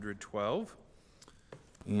112.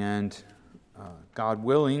 And God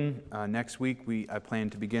willing, next week I plan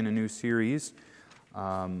to begin a new series,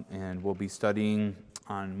 and we'll be studying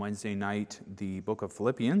on Wednesday night the book of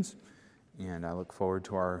Philippians, and I look forward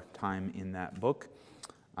to our time in that book.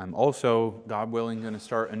 I'm also, God willing, going to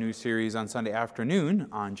start a new series on Sunday afternoon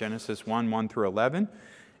on Genesis 1 through 11,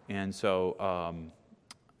 and so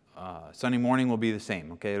Sunday morning will be the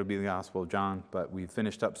same, okay? It'll be the Gospel of John, but we've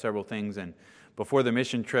finished up several things, and before the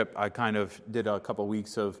mission trip, I kind of did a couple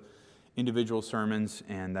weeks of individual sermons,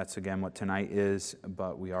 and that's again what tonight is,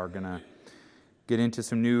 but we are going to get into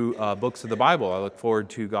some new books of the Bible. I look forward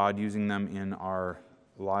to God using them in our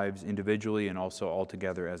lives individually and also all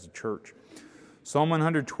together as a church. Psalm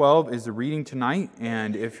 112 is the reading tonight,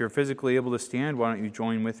 and if you're physically able to stand, why don't you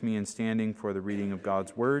join with me in standing for the reading of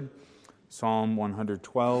God's Word. Psalm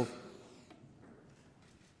 112.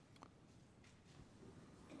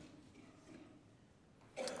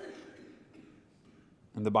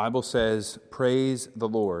 And the Bible says, "Praise the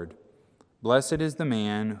Lord. Blessed is the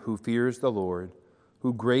man who fears the Lord,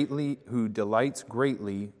 who delights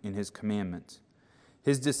greatly in his commandments.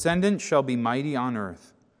 His descendants shall be mighty on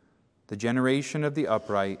earth. The generation of the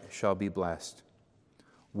upright shall be blessed.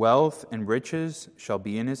 Wealth and riches shall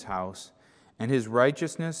be in his house, and his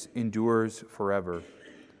righteousness endures forever.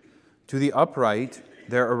 To the upright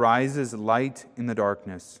there arises light in the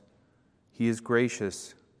darkness. He is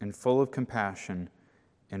gracious and full of compassion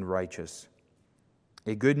and righteous.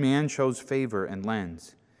 A good man shows favor and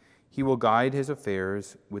lends. He will guide his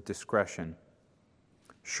affairs with discretion.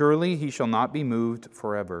 Surely he shall not be moved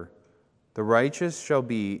forever. The righteous shall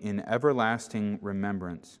be in everlasting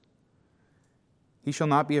remembrance. He shall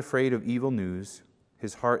not be afraid of evil news.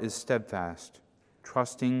 His heart is steadfast,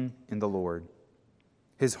 trusting in the Lord.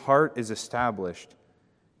 His heart is established.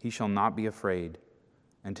 He shall not be afraid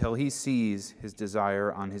until he sees his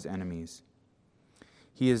desire on his enemies.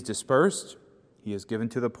 He is dispersed, he is given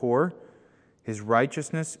to the poor. His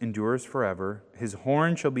righteousness endures forever. His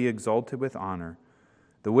horn shall be exalted with honor.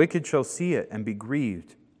 The wicked shall see it and be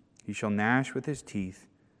grieved. He shall gnash with his teeth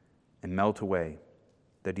and melt away.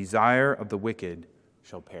 The desire of the wicked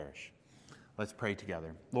shall perish." Let's pray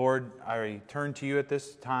together. Lord, I turn to you at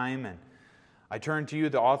this time, and I turn to you,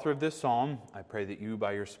 the author of this psalm. I pray that you,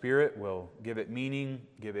 by your Spirit, will give it meaning,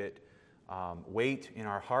 give it weight in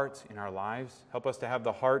our hearts, in our lives. Help us to have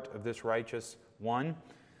the heart of this righteous one.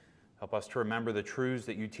 Help us to remember the truths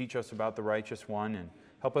that you teach us about the righteous one, and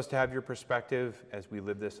help us to have your perspective as we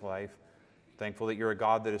live this life. Thankful that you're a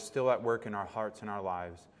God that is still at work in our hearts and our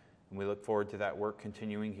lives, and we look forward to that work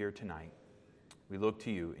continuing here tonight. We look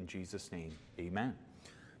to you in Jesus' name. Amen.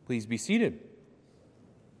 Please be seated.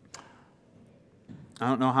 I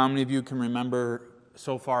don't know how many of you can remember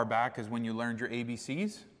so far back as when you learned your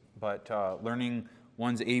ABCs, but learning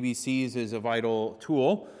one's ABCs is a vital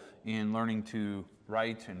tool in learning to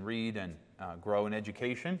write and read and grow in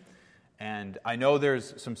education. And I know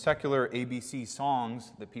there's some secular ABC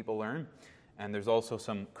songs that people learn, and there's also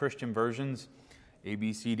some Christian versions, A,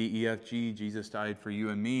 B, C, D, E, F, G, Jesus died for you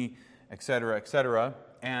and me, etc., etc.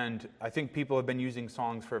 And I think people have been using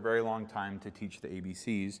songs for a very long time to teach the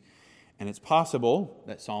ABCs. And it's possible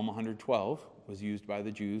that Psalm 112 was used by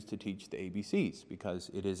the Jews to teach the ABCs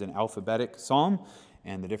because it is an alphabetic psalm,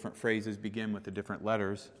 and the different phrases begin with the different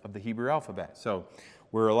letters of the Hebrew alphabet. So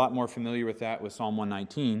we're a lot more familiar with that with Psalm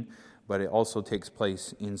 119, but it also takes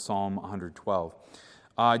place in Psalm 112.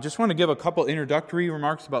 I just want to give a couple introductory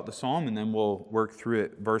remarks about the psalm, and then we'll work through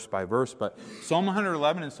it verse by verse. But Psalm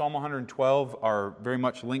 111 and Psalm 112 are very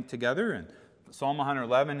much linked together, and Psalm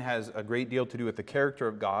 111 has a great deal to do with the character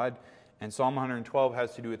of God, and Psalm 112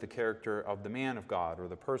 has to do with the character of the man of God, or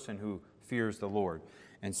the person who fears the Lord.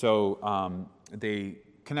 And so they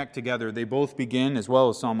connect together. They both begin, as well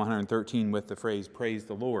as Psalm 113, with the phrase, "Praise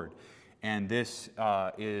the Lord." And this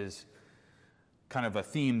is kind of a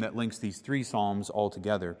theme that links these three psalms all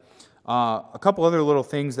together. A couple other little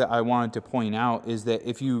things that I wanted to point out is that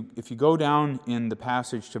if you go down in the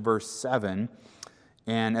passage to verse 7,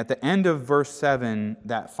 and at the end of verse 7,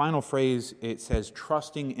 that final phrase, it says,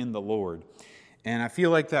 "trusting in the Lord." And I feel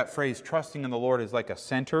like that phrase, "trusting in the Lord," is like a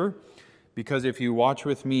center, because if you watch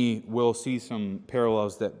with me, we'll see some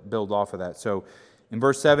parallels that build off of that. So in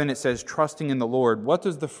verse 7, it says, "trusting in the Lord." What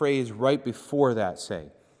does the phrase right before that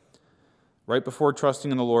say? Right before trusting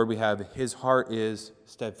in the Lord, we have, "his heart is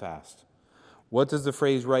steadfast." What does the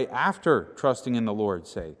phrase right after trusting in the Lord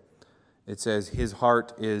say? It says, "his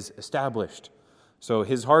heart is established." So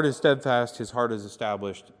his heart is steadfast, his heart is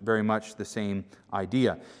established, very much the same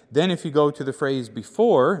idea. Then if you go to the phrase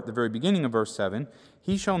before, the very beginning of verse 7,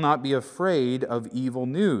 "he shall not be afraid of evil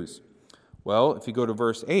news." Well, if you go to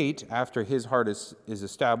verse 8, after his heart is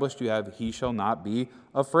established, you have, he shall not be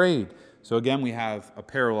afraid. So again, we have a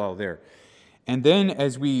parallel there. And then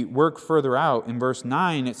as we work further out, in verse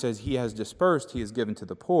 9, it says, he has dispersed, he has given to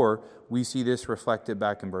the poor. We see this reflected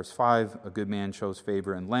back in verse 5, a good man shows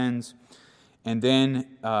favor and lends. And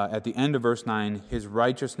then at the end of verse 9, his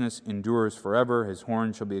righteousness endures forever, his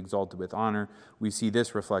horn shall be exalted with honor. We see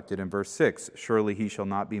this reflected in verse 6, surely he shall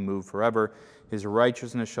not be moved forever, his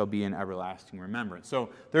righteousness shall be in everlasting remembrance. So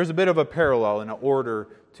there's a bit of a parallel and an order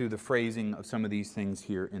to the phrasing of some of these things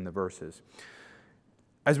here in the verses.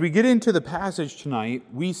 As we get into the passage tonight,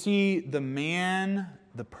 we see the man,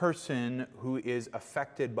 the person who is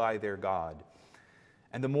affected by their God.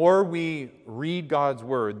 And the more we read God's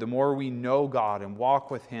word, the more we know God and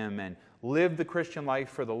walk with him and live the Christian life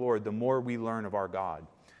for the Lord, the more we learn of our God.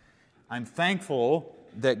 I'm thankful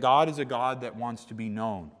that God is a God that wants to be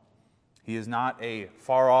known. He is not a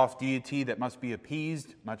far-off deity that must be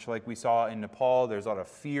appeased, much like we saw in Nepal. There's a lot of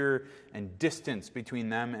fear and distance between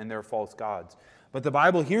them and their false gods. But the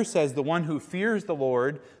Bible here says the one who fears the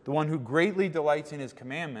Lord, the one who greatly delights in his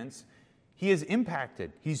commandments, he is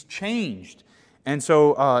impacted. He's changed. And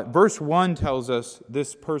so verse 1 tells us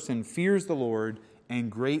this person fears the Lord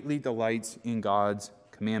and greatly delights in God's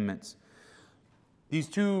commandments. These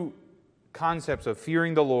two concepts of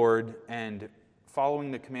fearing the Lord and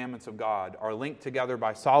following the commandments of God are linked together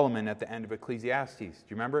by Solomon at the end of Ecclesiastes. Do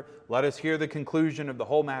you remember? Let us hear the conclusion of the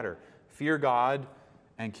whole matter. Fear God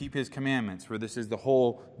and keep his commandments, for this is the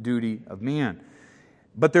whole duty of man.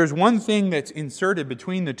 But there's one thing that's inserted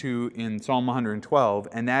between the two in Psalm 112,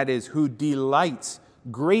 and that is who delights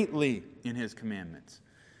greatly in his commandments.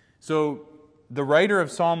 So the writer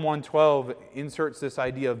of Psalm 112 inserts this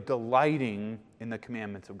idea of delighting in the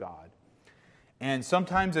commandments of God. And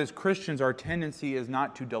sometimes as Christians, our tendency is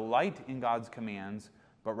not to delight in God's commands,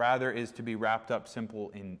 but rather is to be wrapped up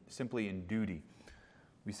simply in duty.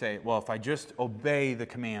 We say, well, if I just obey the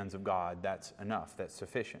commands of God, that's enough, that's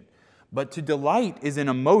sufficient. But to delight is an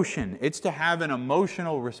emotion. It's to have an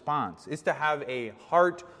emotional response. It's to have a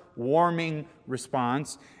heart-warming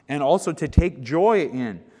response and also to take joy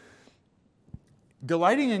in.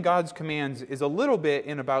 Delighting in God's commands is a little bit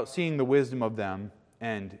in about seeing the wisdom of them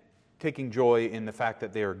and taking joy in the fact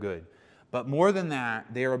that they are good. But more than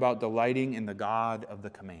that, they are about delighting in the God of the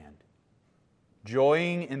command.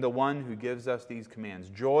 Joying in the one who gives us these commands.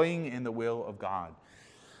 Joying in the will of God.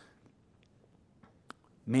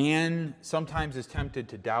 Man sometimes is tempted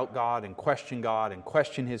to doubt God and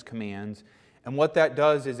question his commands. And what that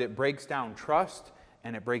does is it breaks down trust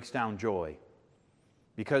and it breaks down joy.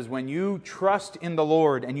 Because when you trust in the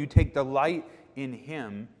Lord and you take delight in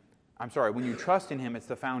him, when you trust in him, it's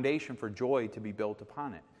the foundation for joy to be built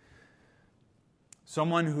upon it.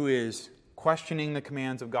 Someone who is questioning the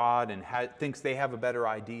commands of God and thinks they have a better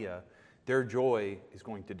idea, their joy is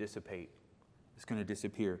going to dissipate. It's going to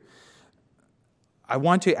disappear. I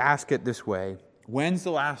want to ask it this way. When's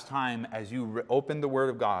the last time, as you opened the Word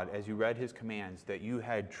of God, as you read his commands, that you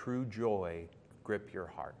had true joy grip your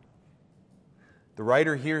heart? The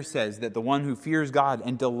writer here says that the one who fears God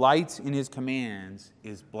and delights in his commands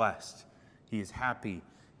is blessed. He is happy.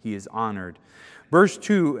 He is honored. Verse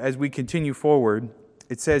 2, as we continue forward,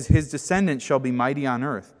 it says, his descendants shall be mighty on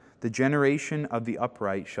earth. The generation of the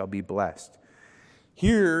upright shall be blessed.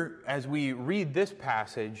 Here, as we read this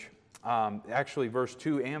passage, actually verse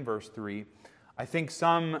 2 and verse 3, I think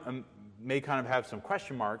some may kind of have some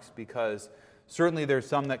question marks because certainly there's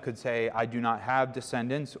some that could say, I do not have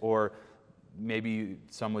descendants, or maybe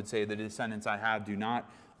some would say the descendants I have do not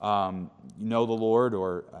know the Lord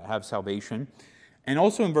or have salvation. And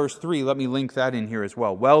also in verse 3, let me link that in here as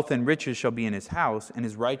well. Wealth and riches shall be in his house, and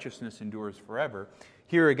his righteousness endures forever.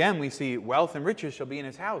 Here again we see wealth and riches shall be in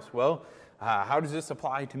his house. Well, how does this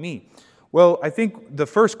apply to me? Well, I think the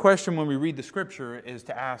first question when we read the Scripture is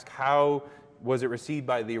to ask, how was it received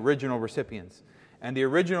by the original recipients? And the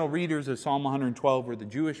original readers of Psalm 112 were the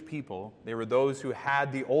Jewish people. They were those who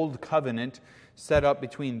had the old covenant set up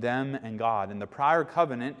between them and God. And the prior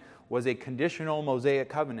covenant was a conditional Mosaic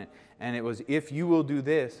covenant. And it was, if you will do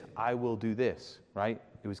this, I will do this, right?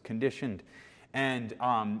 It was conditioned. And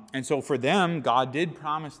so for them, God did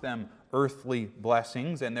promise them earthly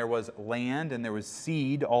blessings, and there was land and there was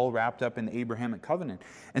seed all wrapped up in the Abrahamic covenant.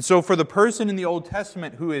 And so for the person in the Old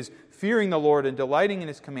Testament who is fearing the Lord and delighting in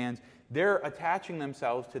his commands, they're attaching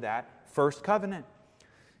themselves to that first covenant.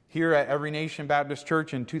 Here at Every Nation Baptist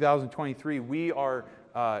Church in 2023, we are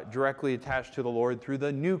directly attached to the Lord through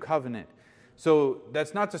the new covenant. So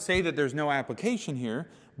that's not to say that there's no application here,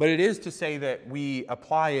 but it is to say that we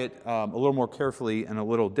apply it a little more carefully and a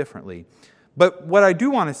little differently. But what I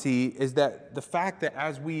do want to see is that the fact that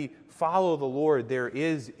as we follow the Lord, there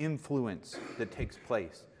is influence that takes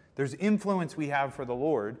place. There's influence we have for the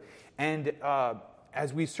Lord. And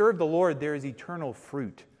as we serve the Lord, there is eternal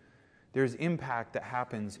fruit. There's impact that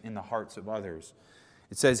happens in the hearts of others.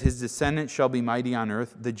 It says, his descendants shall be mighty on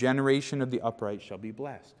earth. The generation of the upright shall be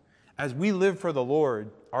blessed. As we live for the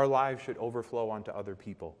Lord, our lives should overflow onto other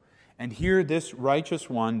people. And here, this righteous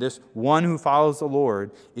one, this one who follows the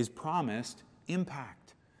Lord, is promised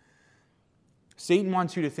impact. Satan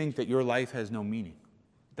wants you to think that your life has no meaning,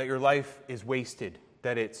 that your life is wasted,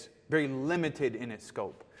 that it's very limited in its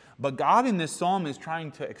scope. But God in this psalm is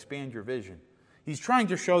trying to expand your vision. He's trying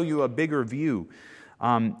to show you a bigger view.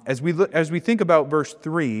 As we think about verse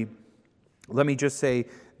 3, let me just say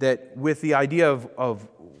that with the idea of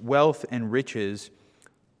wealth and riches,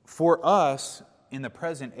 for us in the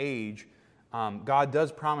present age, God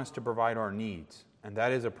does promise to provide our needs. And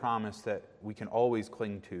that is a promise that we can always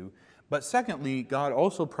cling to. But secondly, God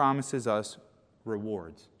also promises us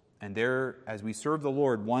rewards. And there, as we serve the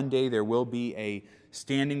Lord, one day there will be a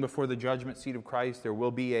standing before the judgment seat of Christ. There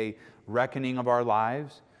will be a reckoning of our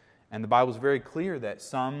lives. And the Bible is very clear that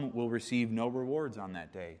some will receive no rewards on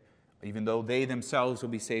that day, even though they themselves will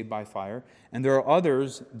be saved by fire. And there are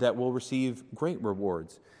others that will receive great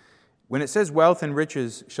rewards. When it says wealth and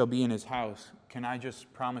riches shall be in his house, can I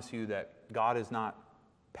just promise you that God is not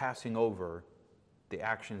passing over the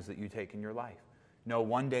actions that you take in your life? No,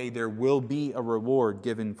 one day there will be a reward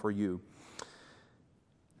given for you.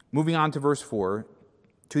 Moving on to verse 4,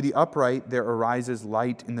 to the upright there arises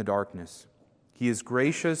light in the darkness. He is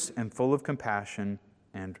gracious and full of compassion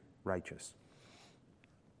and righteous.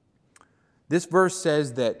 This verse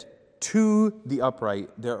says that to the upright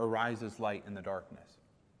there arises light in the darkness.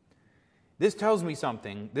 This tells me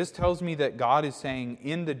something. This tells me that God is saying,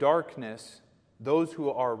 in the darkness, those who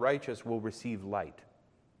are righteous will receive light.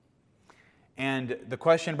 And the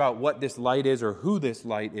question about what this light is or who this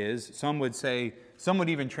light is, some would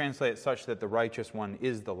even translate it such that the righteous one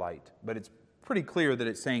is the light. But it's pretty clear that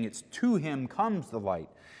it's saying it's to him comes the light.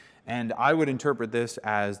 And I would interpret this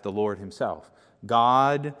as the Lord himself.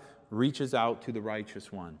 God reaches out to the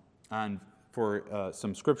righteous one. And for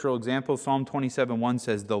some scriptural examples, Psalm 27:1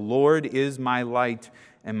 says, the Lord is my light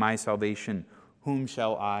and my salvation. Whom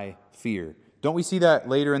shall I fear? Don't we see that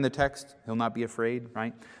later in the text? He'll not be afraid,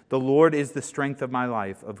 right? The Lord is the strength of my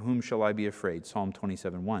life. Of whom shall I be afraid? Psalm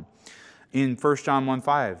 27:1. In 1 John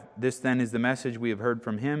 1:5, this then is the message we have heard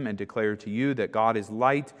from him and declare to you, that God is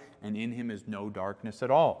light and in him is no darkness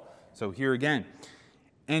at all. So here again.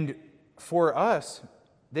 And for us,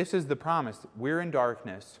 this is the promise. We're in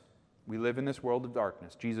darkness. We live in this world of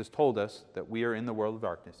darkness. Jesus told us that we are in the world of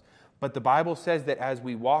darkness. But the Bible says that as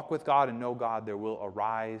we walk with God and know God, there will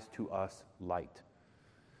arise to us light.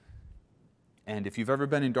 And if you've ever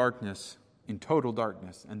been in darkness, in total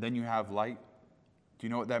darkness, and then you have light, do you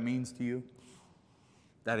know what that means to you?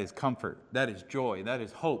 That is comfort. That is joy. That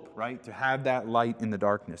is hope, right? To have that light in the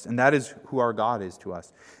darkness. And that is who our God is to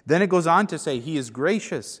us. Then it goes on to say, he is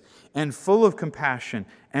gracious and full of compassion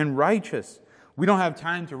and righteous. We don't have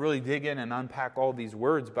time to really dig in and unpack all these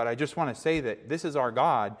words, but I just want to say that this is our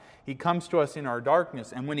God. He comes to us in our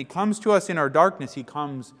darkness, and when he comes to us in our darkness, he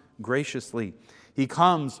comes graciously. He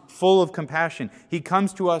comes full of compassion. He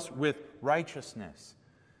comes to us with righteousness.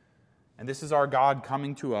 And this is our God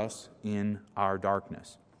coming to us in our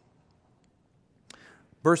darkness.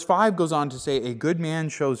 Verse 5 goes on to say, a good man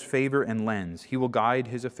shows favor and lends. He will guide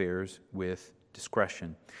his affairs with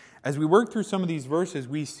discretion. As we work through some of these verses,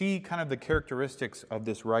 we see kind of the characteristics of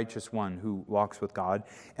this righteous one who walks with God.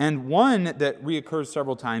 And one that reoccurs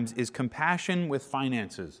several times is compassion with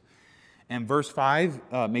finances. And verse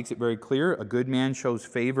 5 makes it very clear. A good man shows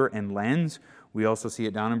favor and lends. We also see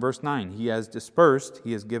it down in verse 9. He has dispersed,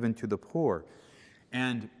 he has given to the poor.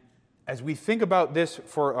 And as we think about this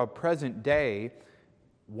for a present day,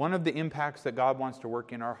 one of the impacts that God wants to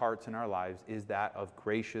work in our hearts and our lives is that of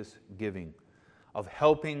gracious giving, of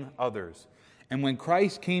helping others. And when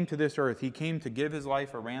Christ came to this earth, he came to give his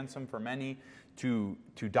life a ransom for many, to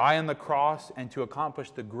die on the cross, and to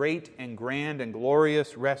accomplish the great and grand and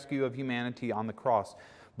glorious rescue of humanity on the cross.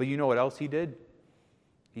 But you know what else he did?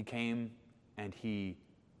 He came and he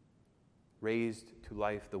raised to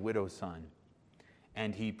life the widow's son.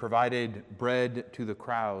 And he provided bread to the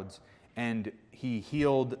crowds. And he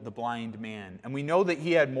healed the blind man. And we know that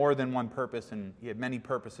he had more than one purpose, and he had many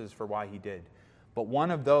purposes for why he did. But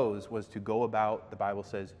one of those was to go about, the Bible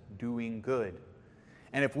says, doing good.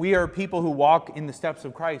 And if we are people who walk in the steps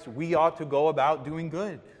of Christ, we ought to go about doing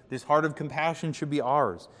good. This heart of compassion should be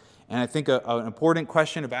ours. And I think an important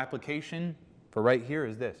question of application for right here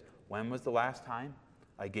is this. When was the last time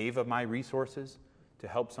I gave of my resources to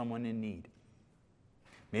help someone in need?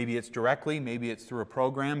 Maybe it's directly, maybe it's through a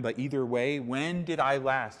program, but either way, when did I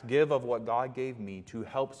last give of what God gave me to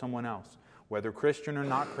help someone else? Whether Christian or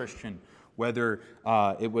not Christian, whether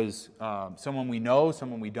it was someone we know,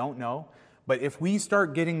 someone we don't know. But if we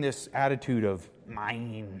start getting this attitude of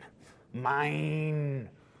mine,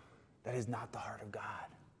 that is not the heart of God.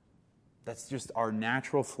 That's just our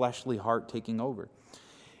natural fleshly heart taking over.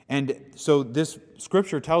 And so this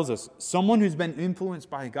scripture tells us someone who's been influenced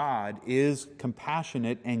by God is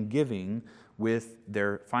compassionate and giving with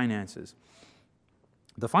their finances.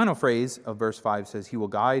 The final phrase of verse 5 says, he will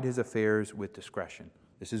guide his affairs with discretion.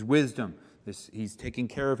 This is wisdom. He's taking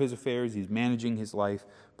care of his affairs. He's managing his life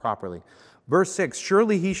properly. Verse 6,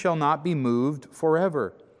 surely he shall not be moved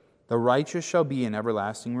forever. The righteous shall be in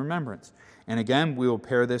everlasting remembrance. And again, we will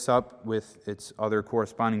pair this up with its other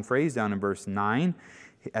corresponding phrase down in verse 9.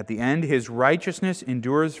 At the end, his righteousness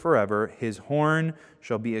endures forever. His horn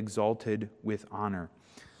shall be exalted with honor.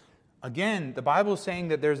 Again, the Bible is saying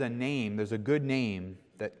that there's a good name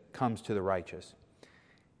that comes to the righteous.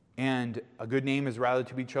 And a good name is rather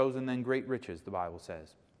to be chosen than great riches, the Bible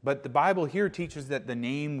says. But the Bible here teaches that the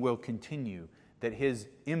name will continue, that his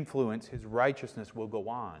influence, his righteousness will go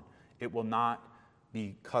on. It will not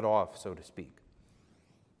be cut off, so to speak.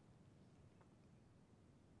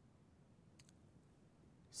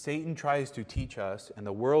 Satan tries to teach us, and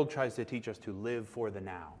the world tries to teach us to live for the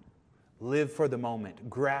now. Live for the moment.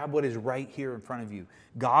 Grab what is right here in front of you.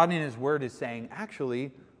 God in his word is saying, actually,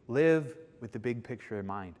 live with the big picture in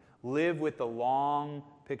mind. Live with the long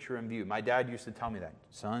picture in view. My dad used to tell me that.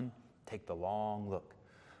 Son, take the long look.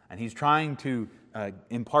 And he's trying to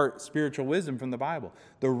impart spiritual wisdom from the Bible.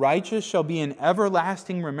 The righteous shall be in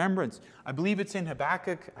everlasting remembrance. I believe it's in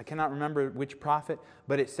Habakkuk. I cannot remember which prophet,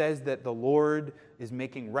 but it says that the Lord is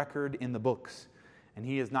making record in the books. And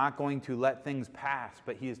he is not going to let things pass,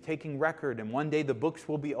 but he is taking record. And one day the books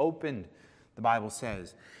will be opened, the Bible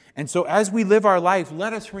says. And so as we live our life,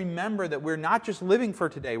 let us remember that we're not just living for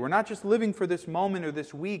today. We're not just living for this moment or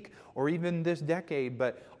this week or even this decade,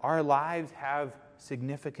 but our lives have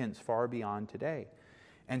significance far beyond today.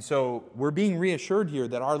 And so we're being reassured here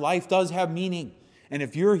that our life does have meaning. And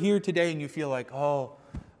if you're here today and you feel like,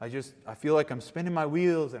 I feel like I'm spinning my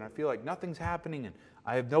wheels and I feel like nothing's happening and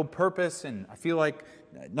I have no purpose and I feel like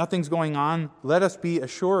nothing's going on, let us be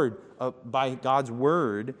assured by God's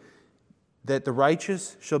word that the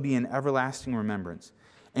righteous shall be in everlasting remembrance.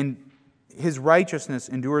 And his righteousness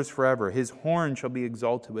endures forever. His horn shall be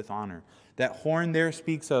exalted with honor. That horn there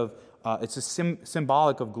speaks of it's a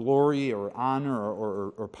symbolic of glory or honor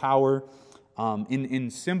or power. In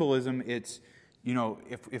symbolism, it's,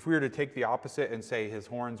 if we were to take the opposite and say his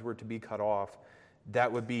horns were to be cut off,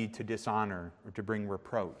 that would be to dishonor or to bring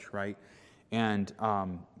reproach, right? And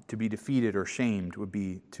to be defeated or shamed would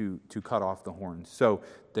be to cut off the horns. So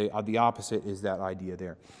the opposite is that idea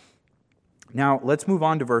there. Now, let's move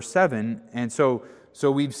on to verse 7. And so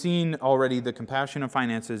we've seen already the compassion of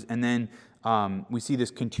finances, and then we see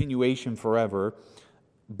this continuation forever.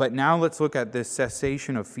 But now let's look at this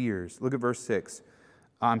cessation of fears. Look at verse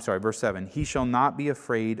 7. He shall not be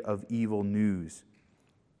afraid of evil news.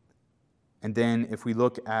 And then if we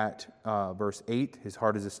look at verse 8, his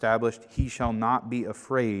heart is established. He shall not be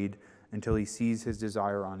afraid until he sees his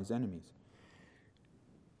desire on his enemies.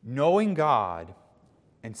 Knowing God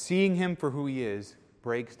and seeing him for who he is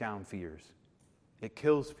breaks down fears. It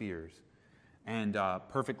kills fears. And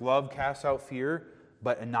perfect love casts out fear,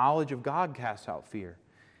 but a knowledge of God casts out fear.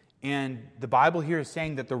 And the Bible here is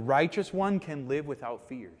saying that the righteous one can live without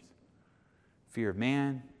fears. Fear of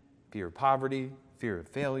man, fear of poverty, fear of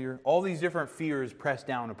failure. All these different fears press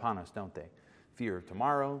down upon us, don't they? Fear of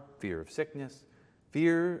tomorrow, fear of sickness,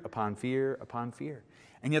 fear upon fear upon fear.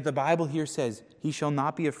 And yet the Bible here says, he shall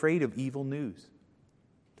not be afraid of evil news.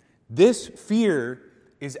 This fear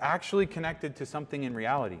is actually connected to something in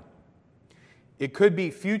reality. It could be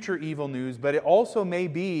future evil news, but it also may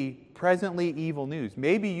be presently evil news.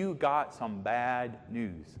 Maybe you got some bad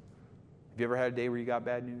news. Have you ever had a day where you got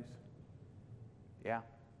bad news? Yeah.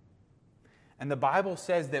 And the Bible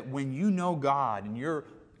says that when you know God and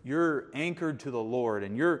you're anchored to the Lord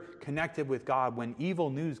and you're connected with God, when evil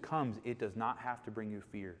news comes, it does not have to bring you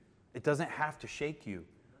fear. It doesn't have to shake you.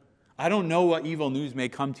 I don't know what evil news may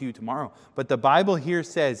come to you tomorrow, but the Bible here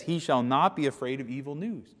says he shall not be afraid of evil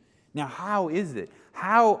news. Now, how is it?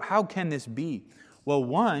 How can this be? Well,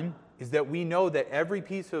 one is that we know that every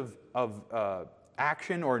piece of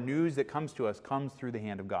action or news that comes to us comes through the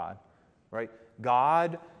hand of God, right?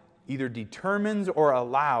 God either determines or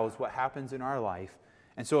allows what happens in our life.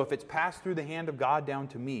 And so if it's passed through the hand of God down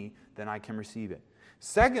to me, then I can receive it.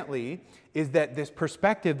 Secondly, is that this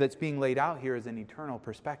perspective that's being laid out here is an eternal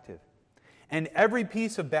perspective. And every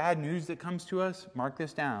piece of bad news that comes to us, mark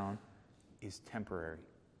this down, is temporary.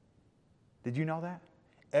 Did you know that?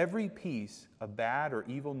 Every piece of bad or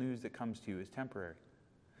evil news that comes to you is temporary.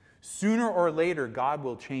 Sooner or later, God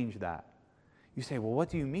will change that. You say, well,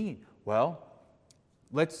 what do you mean? Well,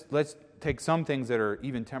 let's take some things that are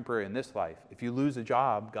even temporary in this life. If you lose a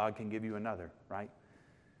job, God can give you another, right?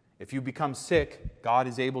 If you become sick, God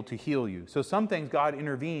is able to heal you. So some things God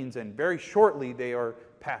intervenes, and very shortly they are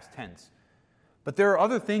past tense. But there are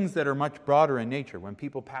other things that are much broader in nature. When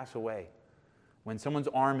people pass away, when someone's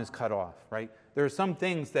arm is cut off, right? There are some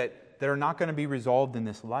things that are not going to be resolved in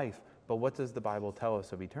this life. But what does the Bible tell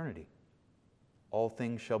us of eternity? All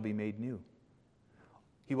things shall be made new.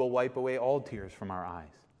 He will wipe away all tears from our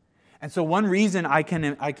eyes. And so one reason I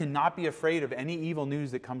cannot be afraid of any evil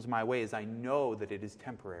news that comes my way is I know that it is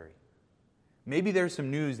temporary. Maybe there's some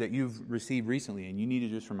news that you've received recently and you need to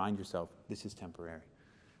just remind yourself, this is temporary.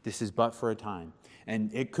 This is but for a time. And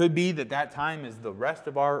it could be that that time is the rest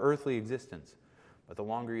of our earthly existence. But the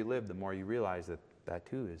longer you live, the more you realize that that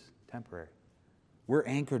too is temporary. We're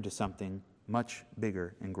anchored to something much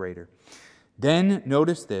bigger and greater. Then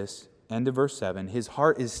notice this, end of verse 7, his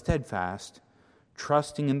heart is steadfast,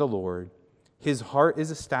 trusting in the Lord. His heart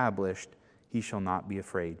is established, he shall not be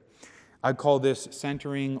afraid. I'd call this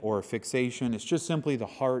centering or fixation. It's just simply the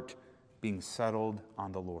heart being settled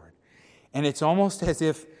on the Lord. And it's almost as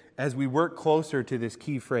if, as we work closer to this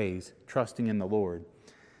key phrase, trusting in the Lord,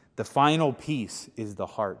 the final piece is the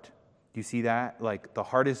heart. Do you see that? Like the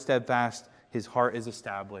heart is steadfast, his heart is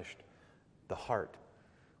established. The heart.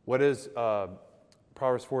 What does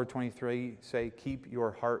Proverbs 4:23 say? Keep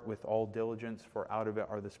your heart with all diligence, for out of it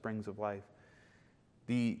are the springs of life.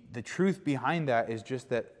 The truth behind that is just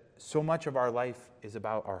that so much of our life is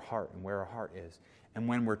about our heart and where our heart is. And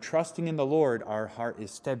when we're trusting in the Lord, our heart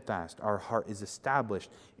is steadfast. Our heart is established.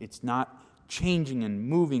 It's not changing and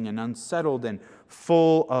moving and unsettled and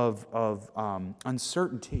full of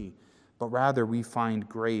uncertainty, but rather we find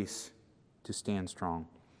grace to stand strong.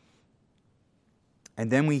 And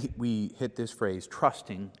then we hit this phrase,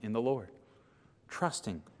 trusting in the Lord.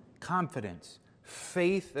 Trusting, confidence,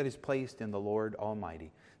 faith that is placed in the Lord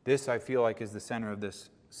Almighty. This, I feel like, is the center of this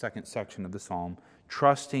second section of the psalm,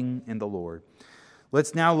 trusting in the Lord.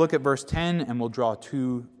 Let's now look at verse 10, and we'll draw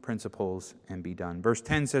two principles and be done. Verse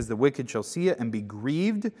 10 says, the wicked shall see it and be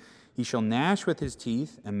grieved. He shall gnash with his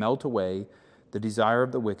teeth and melt away. The desire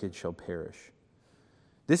of the wicked shall perish.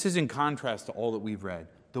 This is in contrast to all that we've read.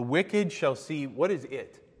 The wicked shall see, what is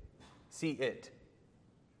it? See it.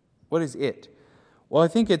 What is it? Well, I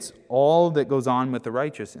think it's all that goes on with the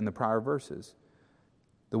righteous in the prior verses.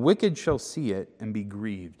 The wicked shall see it and be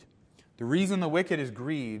grieved. The reason the wicked is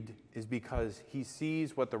grieved is because he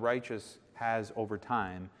sees what the righteous has over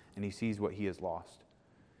time, and he sees what he has lost.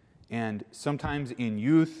 And sometimes in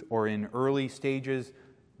youth or in early stages,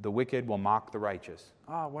 the wicked will mock the righteous.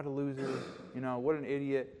 Oh, what a loser. What an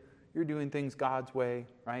idiot. You're doing things God's way,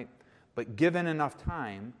 right? But given enough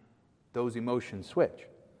time, those emotions switch.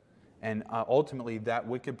 And ultimately, that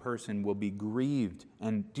wicked person will be grieved.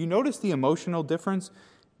 And do you notice the emotional difference?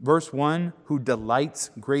 Verse 1, who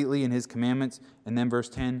delights greatly in his commandments. And then verse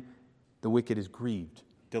 10, the wicked is grieved.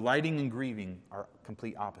 Delighting and grieving are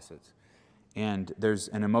complete opposites. And there's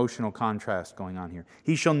an emotional contrast going on here.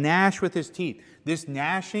 He shall gnash with his teeth. This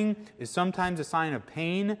gnashing is sometimes a sign of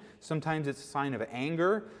pain. Sometimes it's a sign of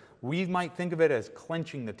anger. We might think of it as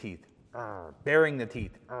clenching the teeth, baring the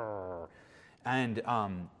teeth. And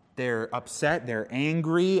they're upset, they're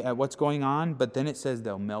angry at what's going on, but then it says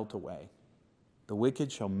they'll melt away. The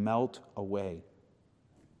wicked shall melt away.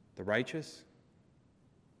 The righteous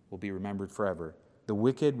will be remembered forever. The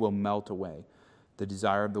wicked will melt away. The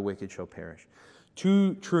desire of the wicked shall perish.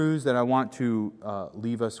 Two truths that I want to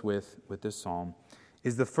leave us with this psalm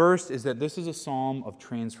is the first is that this is a psalm of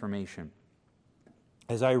transformation.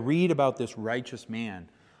 As I read about this righteous man,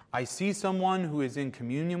 I see someone who is in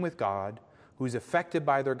communion with God, who is affected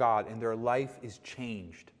by their God, and their life is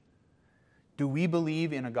changed. Do we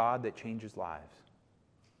believe in a God that changes lives?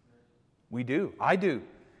 We do. I do.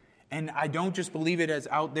 And I don't just believe it as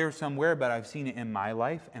out there somewhere, but I've seen it in my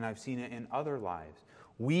life and I've seen it in other lives.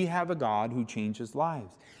 We have a God who changes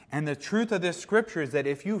lives. And the truth of this scripture is that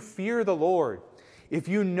if you fear the Lord, if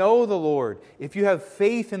you know the Lord, if you have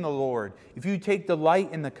faith in the Lord, if you take delight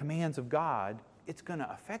in the commands of God, it's going to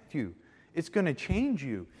affect you. It's going to change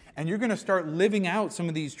you. And you're going to start living out some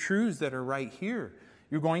of these truths that are right here.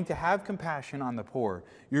 You're going to have compassion on the poor.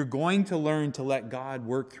 You're going to learn to let God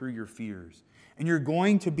work through your fears. And you're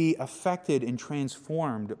going to be affected and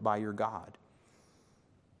transformed by your God.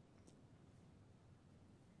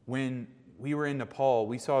 When we were in Nepal,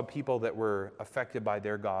 we saw people that were affected by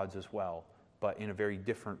their gods as well, but in a very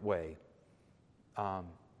different way.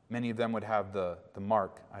 Many of them would have the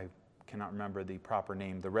mark. I cannot remember the proper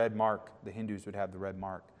name. The red mark. The Hindus would have the red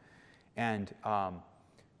mark. And,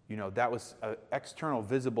 that was an external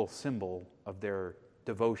visible symbol of their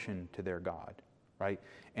devotion to their God, right?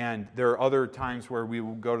 And there are other times where we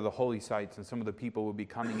will go to the holy sites and some of the people will be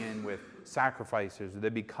coming in with sacrifices, or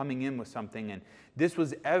they'd be coming in with something, and this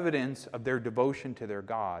was evidence of their devotion to their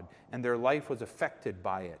God, and their life was affected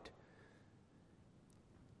by it.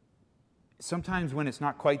 Sometimes when it's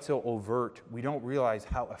not quite so overt, we don't realize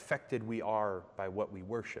how affected we are by what we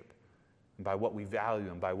worship, and by what we value,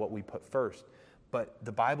 and by what we put first. But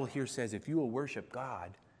the Bible here says if you will worship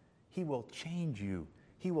God, He will change you.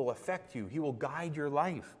 He will affect you. He will guide your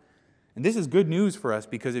life. And this is good news for us,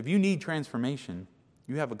 because if you need transformation,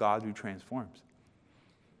 you have a God who transforms.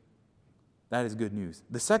 That is good news.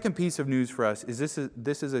 The second piece of news for us is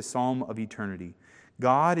this is a psalm of eternity.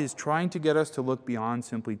 God is trying to get us to look beyond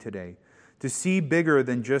simply today, to see bigger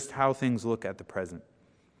than just how things look at the present.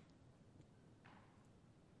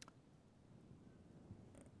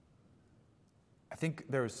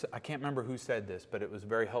 I can't remember who said this, but it was a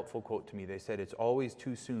very helpful quote to me. They said, it's always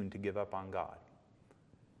too soon to give up on God.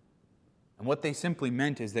 And what they simply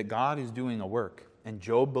meant is that God is doing a work. And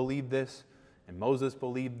Job believed this, and Moses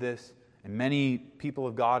believed this, and many people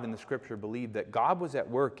of God in the Scripture believed that God was at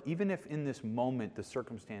work, even if in this moment the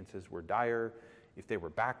circumstances were dire, if they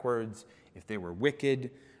were backwards, if they were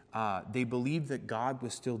wicked. They believed that God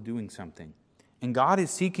was still doing something. And God is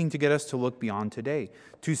seeking to get us to look beyond today,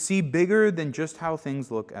 to see bigger than just how things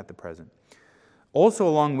look at the present. Also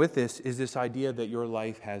along with this is this idea that your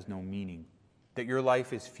life has no meaning, that your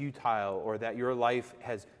life is futile, or that your life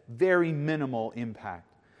has very minimal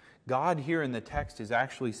impact. God here in the text is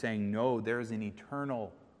actually saying, no, there's an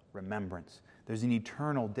eternal remembrance. There's an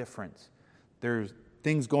eternal difference. There's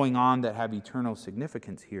things going on that have eternal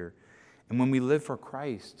significance here. And when we live for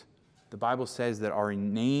Christ, the Bible says that our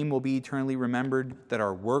name will be eternally remembered, that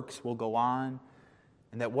our works will go on,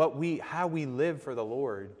 and that how we live for the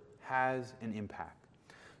Lord has an impact.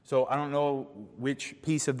 So I don't know which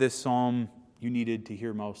piece of this psalm you needed to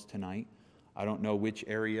hear most tonight. I don't know which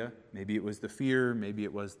area. Maybe it was the fear. Maybe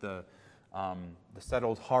it was the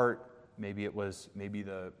settled heart. Maybe it was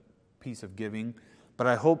the piece of giving. But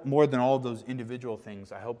I hope more than all of those individual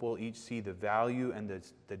things, I hope we'll each see the value and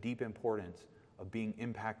the deep importance of being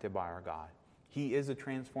impacted by our God. He is a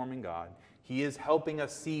transforming God. He is helping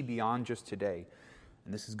us see beyond just today.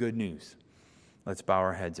 And this is good news. Let's bow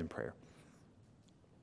our heads in prayer.